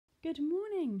Good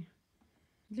morning.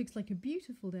 It looks like a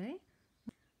beautiful day.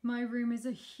 My room is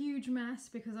a huge mess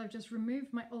because I've just removed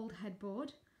my old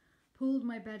headboard, pulled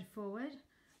my bed forward,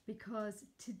 because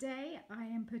today I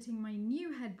am putting my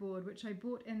new headboard, which I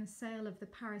bought in the sale of the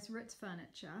Paris Ritz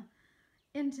furniture,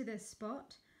 into this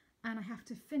spot, and I have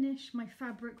to finish my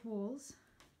fabric walls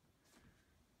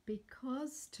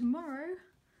because tomorrow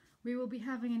we will be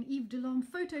having an Yves Delorme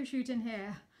photo shoot in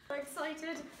here. So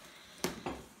excited.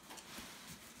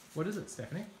 What is it,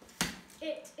 Stephanie?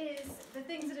 It is the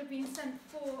things that have been sent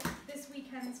for this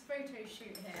weekend's photo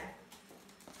shoot here.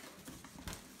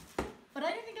 But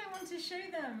I don't think I want to show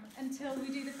them until we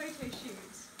do the photo shoot.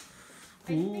 I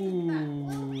think that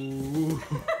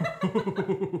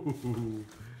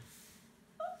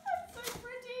that's so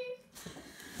pretty.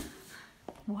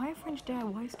 Why are French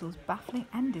DIY stores baffling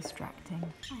and distracting?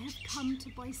 I have come to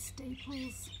buy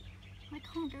staples. I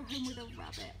can't go home with a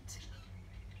rabbit.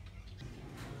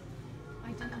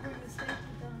 I didn't bring the staple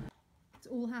gun. It's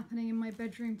all happening in my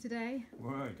bedroom today.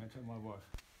 Whoa, don't tell my wife.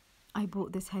 I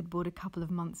bought this headboard a couple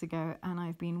of months ago and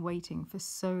I've been waiting for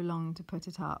so long to put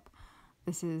it up.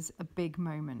 This is a big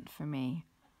moment for me.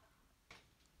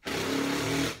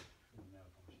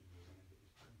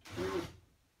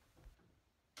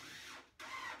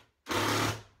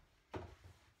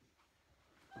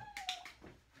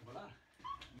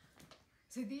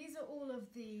 So these are all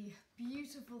of the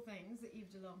beautiful things that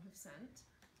Yves Delorme have sent,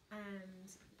 and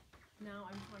now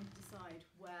I'm trying to decide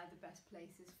where the best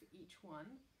place is for each one.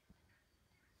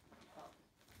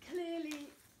 Clearly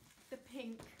the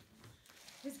pink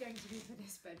is going to be for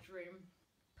this bedroom.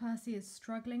 Percy is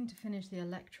struggling to finish the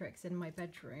electrics in my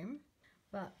bedroom,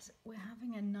 but we're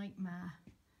having a nightmare.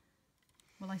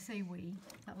 Well, I say we,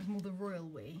 that was more the royal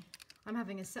we. I'm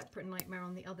having a separate nightmare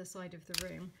on the other side of the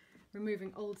room,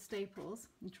 removing old staples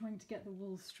and trying to get the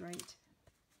walls straight.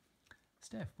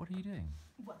 Steph, what are you doing?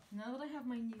 Well, now that I have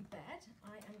my new bed,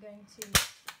 I am going to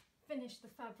finish the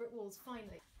fabric walls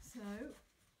finally. So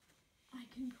I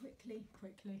can quickly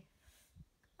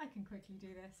do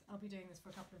this. I'll be doing this for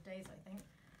a couple of days, I think.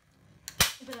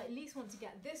 But I at least want to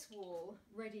get this wall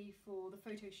ready for the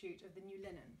photo shoot of the new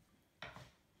linen.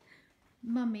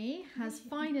 Mummy has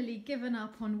finally given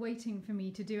up on waiting for me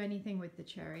to do anything with the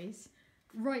cherries.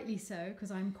 Rightly so, because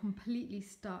I'm completely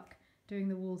stuck doing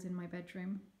the walls in my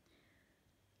bedroom.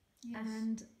 Yes.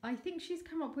 And I think she's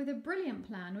come up with a brilliant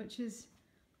plan, which is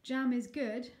jam is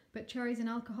good, but cherries and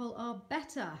alcohol are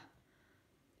better.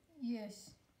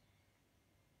 Yes.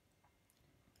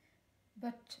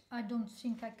 But I don't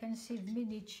think I can save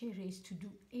many cherries to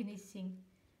do anything.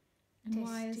 And tasty.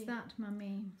 Why is that,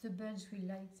 Mummy? The birds will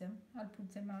like them. I'll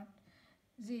put them out.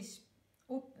 They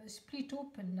split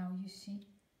open now, you see.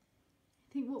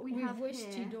 I think what we've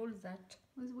wasted here all that.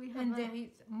 Was we have and there is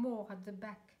more at the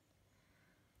back.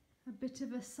 A bit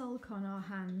of a sulk on our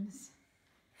hands.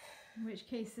 In which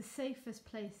case the safest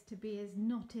place to be is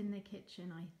not in the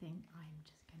kitchen, I think. I'm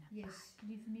just going to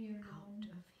leave me alone. Out of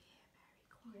here very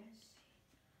quietly. Yes.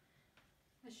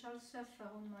 I shall suffer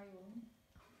on my own.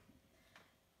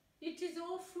 It is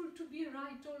awful to be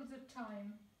right all the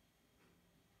time.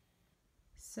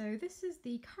 So this is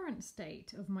the current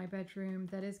state of my bedroom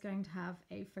that is going to have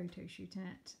a photo shoot in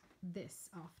it this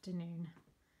afternoon.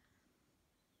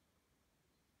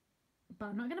 But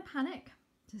I'm not going to panic,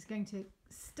 just going to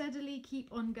steadily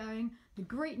keep on going. The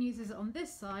great news is that on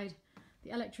this side,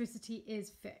 the electricity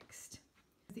is fixed.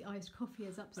 The iced coffee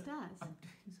is upstairs. I'm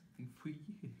doing something for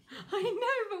you. I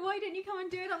know, but why don't you come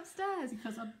and do it upstairs?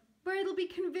 Because I'm where it'll be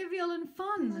convivial and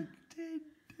fun. plugged in.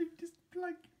 I'm just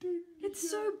plugged in. It's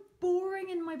so boring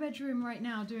in my bedroom right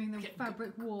now doing the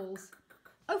fabric walls.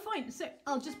 Oh fine, so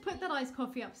I'll just put that iced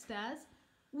coffee upstairs.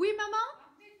 Oui, Mama?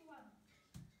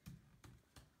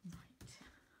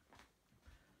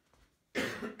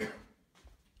 Right.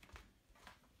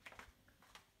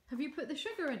 Have you put the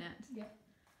sugar in it? Yeah.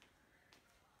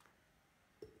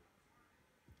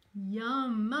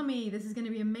 Yum, Mummy, this is going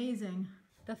to be amazing.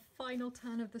 The final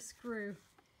turn of the screw.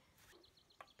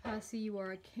 Percy, you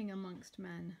are a king amongst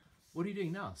men. What are you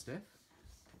doing now, Steph?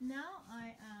 Now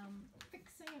I am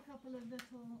fixing a couple of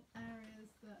little areas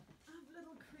that have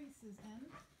little creases in,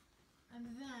 and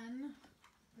then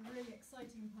the really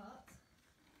exciting part,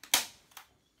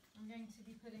 I'm going to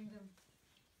be putting the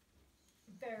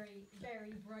very,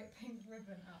 very bright pink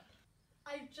ribbon up.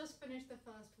 I've just finished the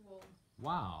first wall.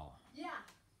 Wow. Yeah.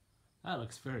 That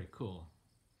looks very cool.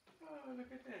 Oh,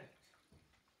 look at that.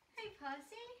 Hey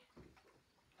Percy,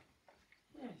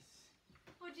 Yes.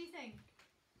 what do you think?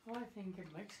 Oh, I think it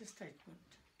makes a statement.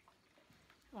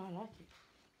 Oh, I like it.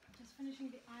 Just finishing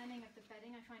the ironing of the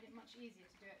bedding. I find it much easier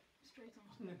to do it straight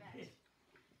onto the bed.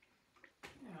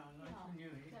 Yeah, I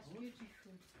That's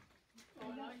beautiful. I Oh,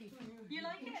 like it. You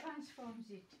like It it? transforms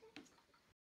it.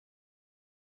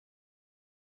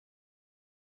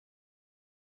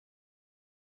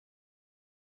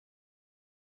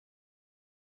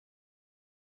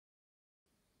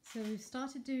 So we've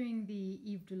started doing the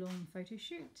Yves Delorme photo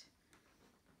shoot.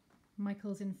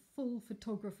 Michael's in full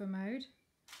photographer mode.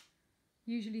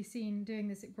 Usually seen doing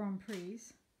this at Grand Prix.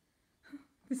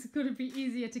 This has got to be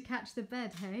easier to catch the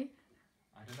bed, hey?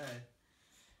 I don't know.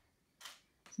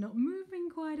 It's not moving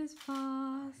quite as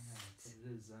fast. No,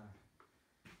 it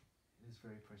is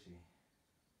very pretty.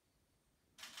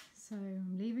 So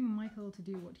I'm leaving Michael to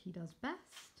do what he does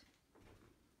best.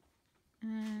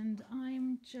 And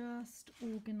I'm just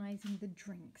organising the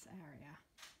drinks area.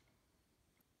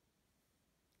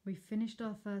 We finished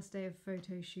our first day of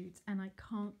photo shoots and I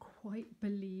can't quite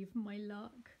believe my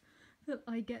luck that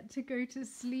I get to go to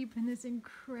sleep in this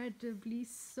incredibly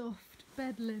soft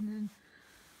bed linen.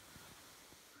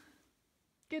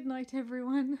 Good night,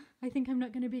 everyone. I think I'm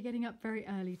not going to be getting up very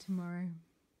early tomorrow.